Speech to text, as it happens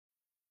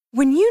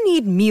When you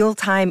need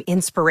mealtime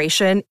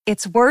inspiration,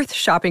 it's worth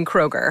shopping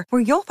Kroger,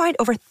 where you'll find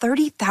over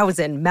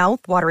 30,000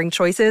 mouth-watering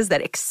choices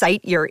that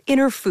excite your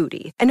inner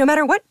foodie. And no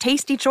matter what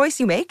tasty choice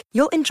you make,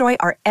 you'll enjoy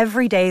our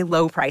everyday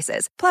low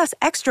prices, plus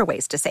extra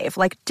ways to save,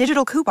 like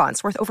digital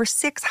coupons worth over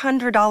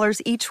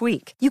 $600 each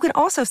week. You can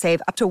also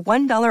save up to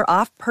 $1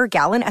 off per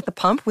gallon at the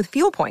pump with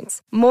fuel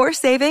points. More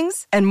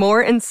savings and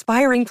more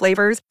inspiring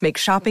flavors make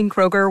shopping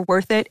Kroger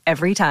worth it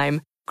every time.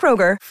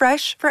 Kroger,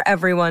 fresh for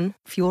everyone.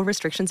 Fuel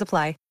restrictions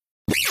apply.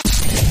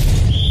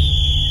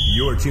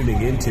 You're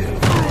tuning into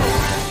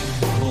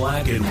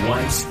Black and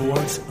White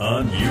Sports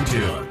on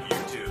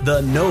YouTube.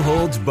 The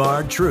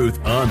no-holds-barred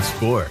truth on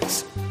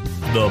sports.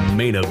 The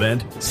main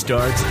event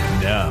starts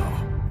now.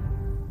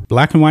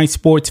 Black and White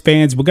Sports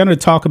fans, we're going to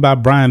talk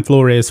about Brian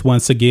Flores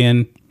once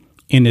again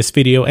in this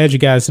video. As you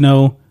guys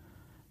know,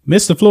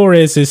 Mr.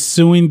 Flores is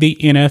suing the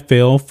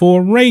NFL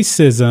for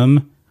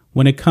racism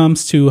when it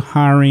comes to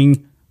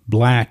hiring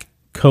black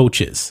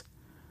coaches.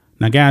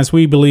 Now, guys,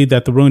 we believe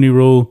that the Rooney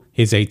Rule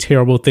is a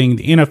terrible thing.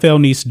 The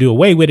NFL needs to do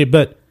away with it.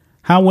 But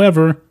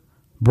however,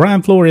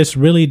 Brian Flores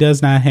really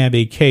does not have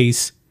a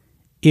case,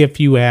 if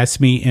you ask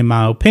me, in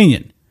my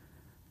opinion.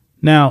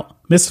 Now,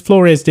 Mr.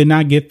 Flores did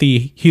not get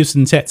the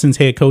Houston Texans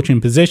head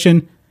coaching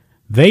position.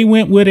 They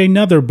went with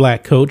another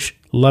black coach,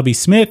 Lovie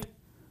Smith.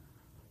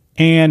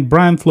 And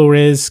Brian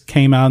Flores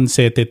came out and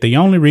said that the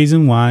only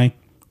reason why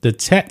the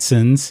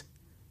Texans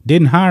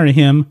didn't hire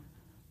him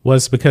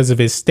was because of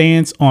his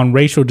stance on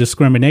racial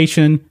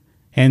discrimination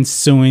and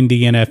suing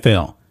the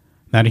NFL.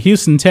 Now, the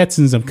Houston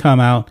Texans have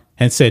come out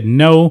and said,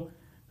 no,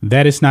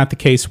 that is not the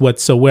case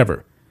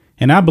whatsoever.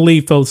 And I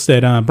believe, folks,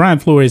 that Brian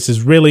Flores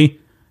is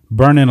really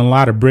burning a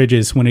lot of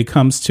bridges when it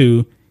comes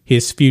to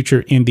his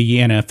future in the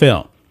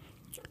NFL.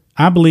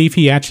 I believe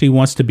he actually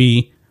wants to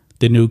be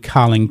the new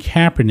Colin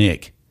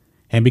Kaepernick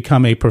and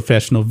become a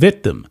professional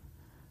victim.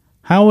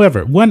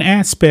 However, one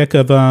aspect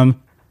of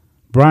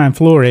Brian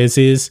Flores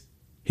is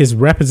his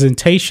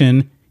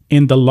representation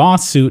in the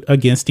lawsuit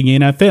against the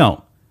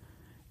NFL.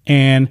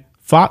 And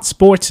Fox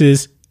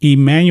Sports'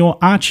 Emmanuel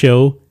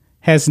Acho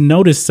has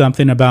noticed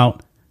something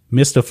about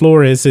Mr.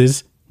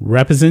 Flores'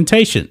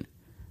 representation.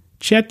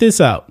 Check this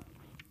out.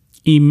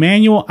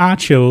 Emmanuel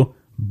Acho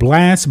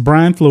blasts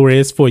Brian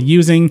Flores for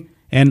using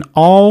an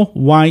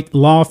all-white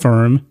law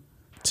firm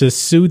to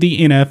sue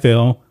the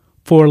NFL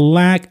for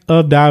lack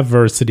of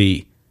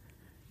diversity.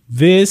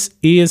 This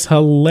is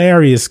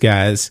hilarious,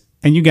 guys.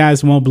 And you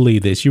guys won't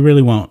believe this. You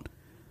really won't.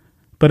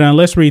 But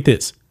let's read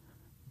this.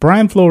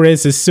 Brian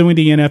Flores is suing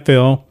the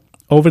NFL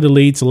over the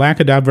league's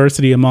lack of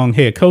diversity among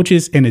head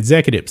coaches and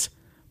executives.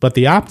 But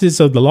the optics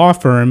of the law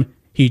firm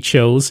he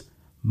chose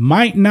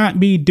might not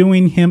be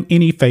doing him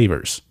any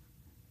favors.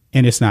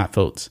 And it's not,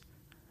 folks.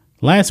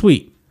 Last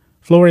week,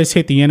 Flores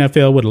hit the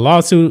NFL with a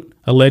lawsuit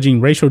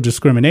alleging racial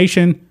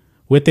discrimination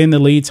within the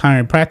league's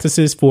hiring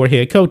practices for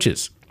head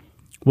coaches.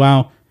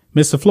 While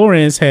Mr.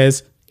 Flores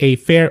has a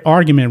fair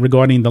argument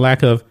regarding the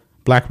lack of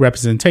black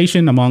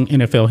representation among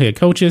NFL head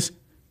coaches,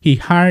 he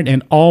hired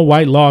an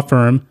all-white law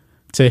firm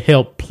to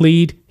help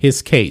plead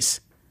his case.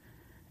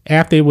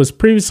 After it was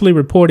previously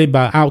reported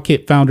by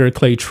Outkick founder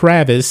Clay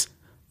Travis,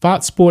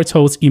 Fox Sports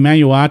host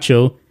Emmanuel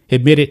Acho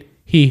admitted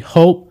he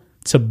hoped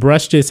to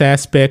brush this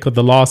aspect of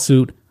the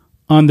lawsuit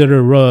under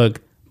the rug,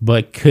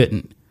 but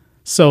couldn't.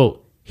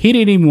 So he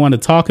didn't even want to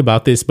talk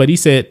about this, but he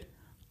said,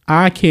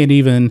 I can't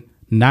even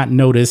not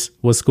notice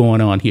what's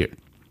going on here.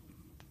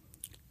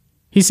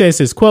 He says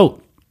his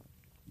quote,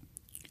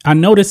 I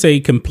notice a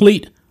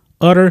complete,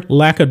 utter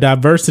lack of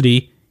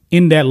diversity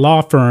in that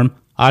law firm,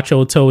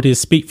 Acho told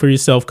his Speak for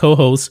Yourself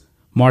co-host,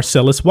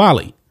 Marcellus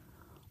Wiley.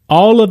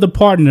 All of the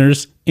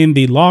partners in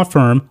the law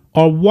firm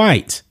are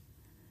white.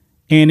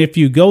 And if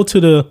you go to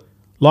the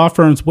law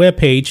firm's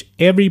webpage,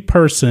 every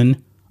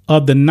person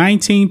of the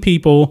 19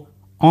 people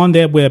on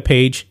that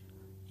webpage,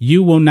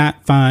 you will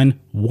not find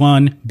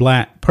one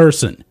black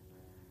person.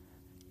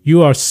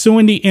 You are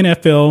suing the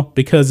NFL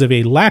because of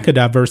a lack of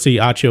diversity,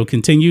 Acho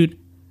continued,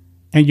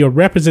 and your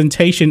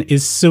representation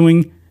is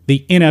suing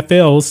the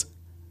NFL's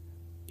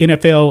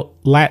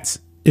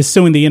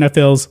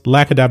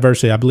lack of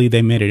diversity. I believe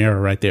they made an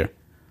error right there.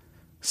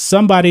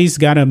 Somebody's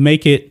got to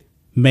make it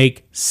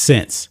make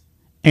sense.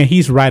 And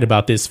he's right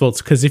about this,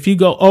 folks, because if you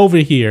go over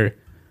here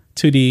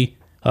to the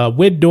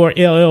Whitdoor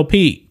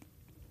LLP,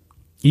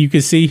 you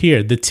can see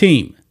here the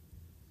team.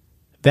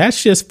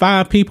 That's just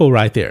 5 people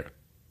right there.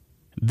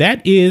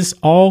 That is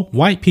all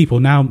white people.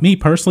 Now, me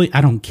personally,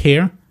 I don't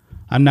care.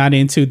 I'm not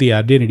into the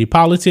identity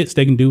politics.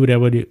 They can do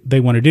whatever they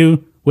want to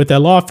do with their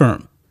law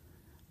firm.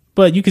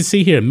 But you can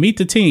see here, meet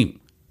the team,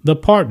 the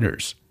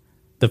partners,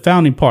 the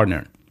founding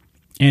partner,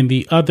 and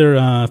the other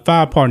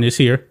 5 partners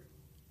here,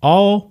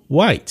 all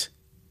white.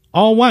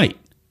 All white.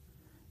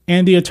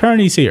 And the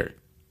attorneys here,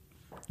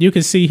 you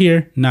can see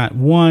here, not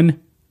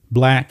one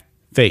black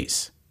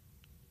face.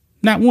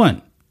 Not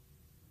one.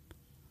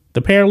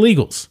 The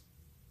paralegals.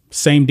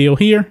 Same deal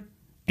here.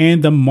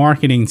 And the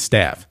marketing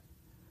staff.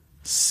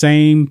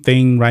 Same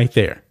thing right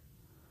there.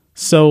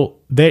 So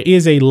there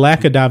is a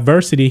lack of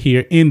diversity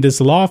here in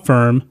this law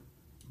firm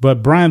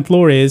But Brian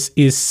Flores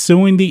is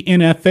suing the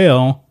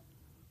NFL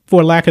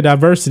for lack of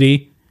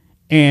diversity,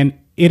 and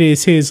it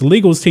is his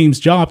legal team's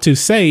job to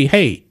say,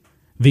 hey,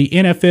 the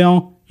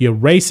NFL, you're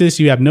racist,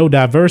 you have no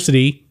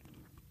diversity,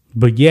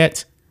 but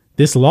yet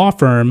this law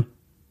firm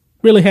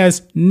really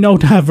has no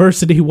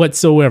diversity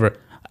whatsoever.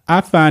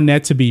 I find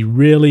that to be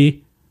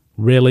really,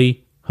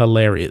 really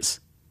hilarious.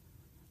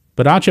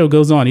 But Acho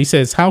goes on. He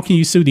says, how can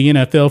you sue the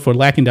NFL for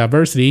lacking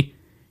diversity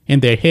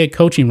in their head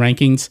coaching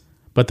rankings,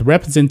 but the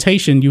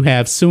representation you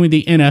have suing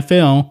the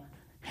NFL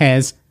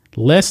has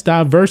less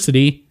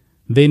diversity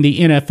than the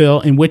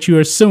NFL in which you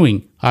are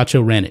suing?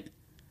 Acho ranted.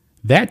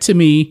 That to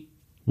me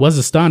was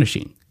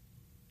astonishing.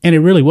 And it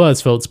really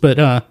was, folks. But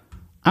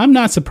I'm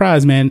not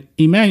surprised, man.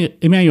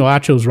 Emmanuel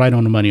Acho's right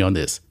on the money on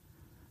this.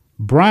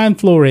 Brian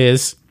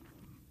Flores,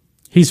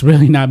 he's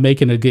really not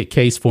making a good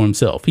case for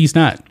himself. He's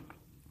not.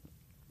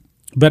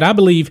 But I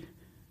believe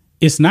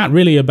it's not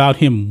really about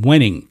him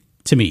winning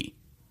to me.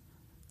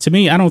 To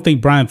me, I don't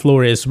think Brian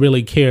Flores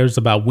really cares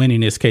about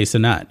winning this case or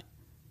not.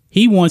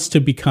 He wants to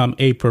become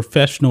a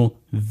professional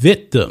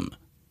victim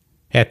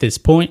at this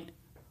point,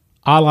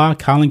 a la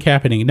Colin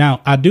Kaepernick.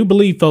 Now, I do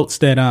believe, folks,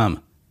 that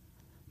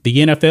the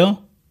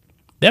NFL,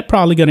 they're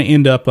probably going to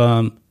end up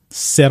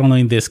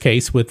settling this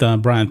case with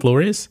Brian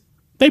Flores.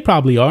 They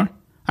probably are.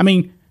 I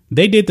mean,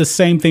 they did the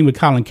same thing with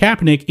Colin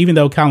Kaepernick, even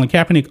though Colin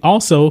Kaepernick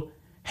also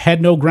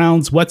had no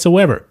grounds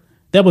whatsoever.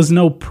 There was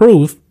no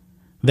proof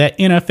that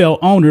NFL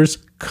owners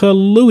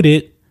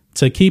colluded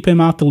to keep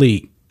him out the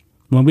league.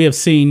 When we have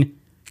seen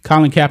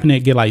Colin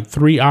Kaepernick get like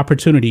 3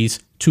 opportunities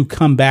to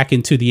come back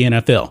into the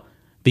NFL.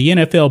 The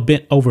NFL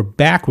bent over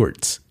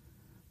backwards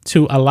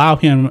to allow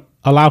him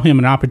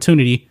an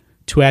opportunity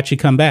to actually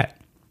come back.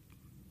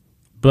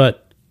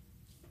 But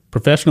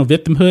professional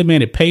victimhood,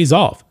 man, it pays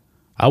off.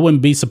 I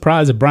wouldn't be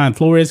surprised if Brian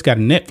Flores got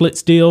a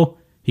Netflix deal.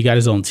 He got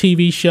his own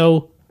TV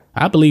show.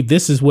 I believe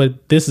this is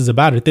what this is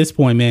about at this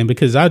point, man,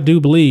 because I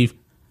do believe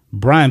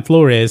Brian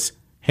Flores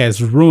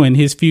has ruined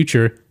his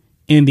future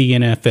in the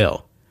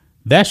NFL.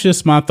 That's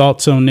just my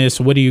thoughts on this.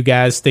 What do you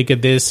guys think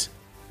of this?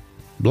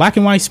 Black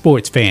and White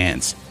Sports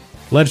fans,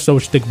 let us know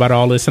what you think about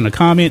all this in the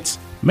comments.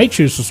 Make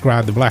sure to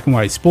subscribe to Black and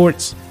White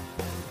Sports,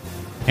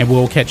 and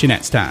we'll catch you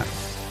next time.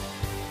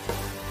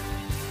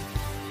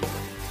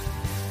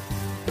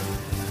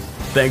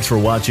 Thanks for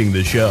watching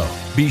the show.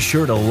 Be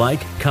sure to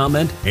like,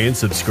 comment, and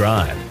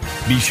subscribe.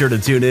 Be sure to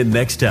tune in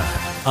next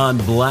time on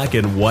Black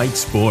and White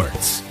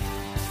Sports.